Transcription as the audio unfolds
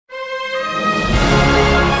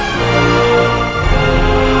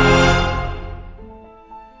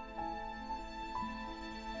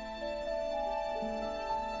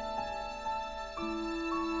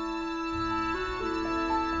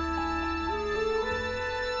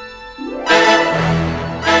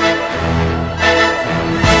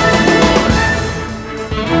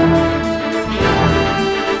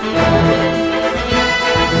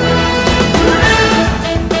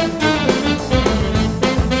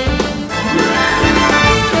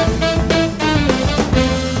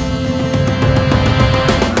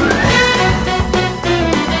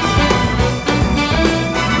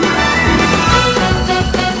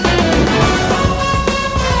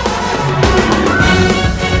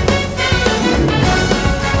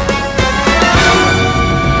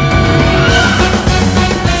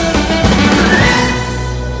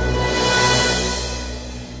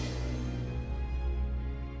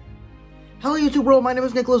Hello, my name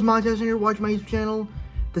is Nicholas Montes, and you're watching my YouTube channel,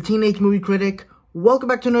 The Teenage Movie Critic. Welcome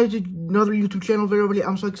back to another YouTube channel video, everybody.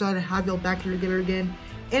 I'm so excited to have y'all back here together again.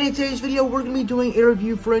 And in today's video, we're going to be doing a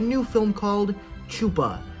review for a new film called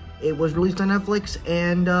Chupa. It was released on Netflix,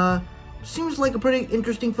 and seems like a pretty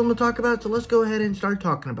interesting film to talk about, so let's go ahead and start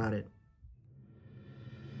talking about it.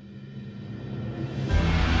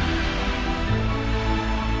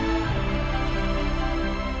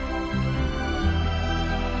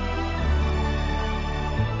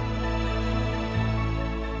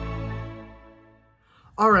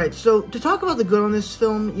 Alright, so to talk about the good on this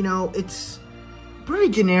film, you know, it's a pretty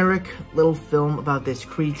generic little film about this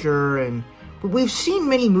creature, but we've seen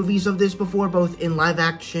many movies of this before, both in live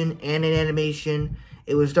action and in animation.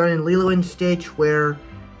 It was done in Lilo and Stitch, where,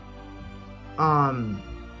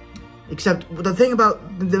 except the thing about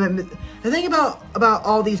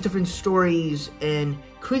all these different stories and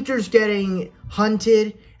creatures getting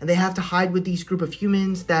hunted, and they have to hide with these group of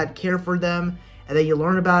humans that care for them, and then you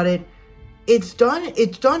learn about it. It's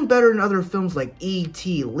done better in other films like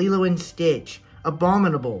E.T., Lilo and Stitch,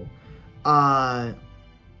 Abominable. I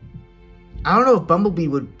don't know if Bumblebee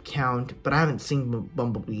would count, but I haven't seen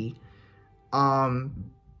Bumblebee. But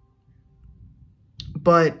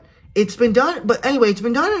it's been done, but anyway, it's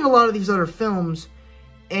been done in a lot of these other films,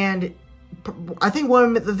 and I think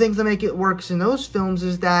one of the things that make it works in those films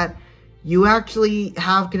is that you actually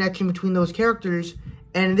have connection between those characters,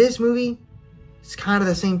 and in this movie, it's kind of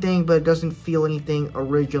the same thing, but it doesn't feel anything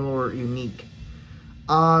original or unique.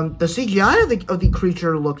 The CGI of the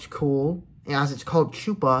creature looks cool, as it's called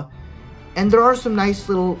Chupa, and there are some nice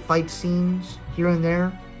little fight scenes here and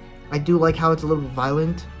there. I do like how it's a little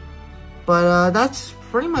violent, but that's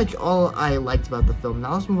pretty much all I liked about the film.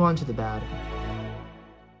 Now let's move on to the bad.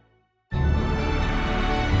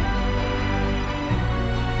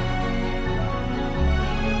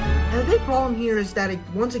 And the big problem here is that it,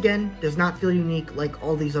 once again, does not feel unique like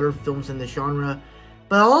all these other films in the genre.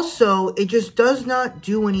 But also, it just does not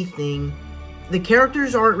do anything. The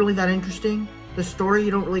characters aren't really that interesting. The story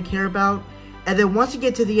you don't really care about. And then once you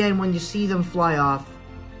get to the end, when you see them fly off,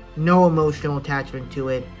 no emotional attachment to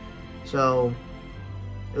it. So,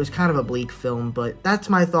 it was kind of a bleak film. But that's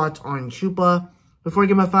my thoughts on Chupa. Before I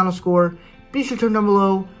give my final score, be sure to turn down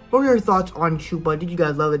below. What were your thoughts on Chupa? Did you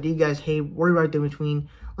guys love it? Did you guys hate? What are you right there in between?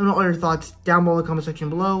 Let me know all your thoughts down below in the comment section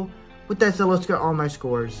below. With that said, let's get all my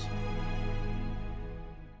scores.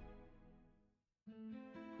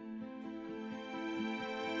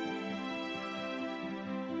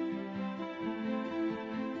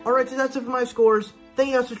 Alright, so that's it for my scores.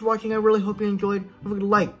 Thank you guys for watching. I really hope you enjoyed. Don't forget to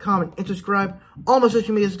like, comment, and subscribe. All my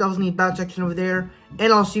social media stuff is in the about section over there.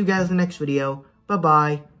 And I'll see you guys in the next video.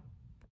 Bye-bye.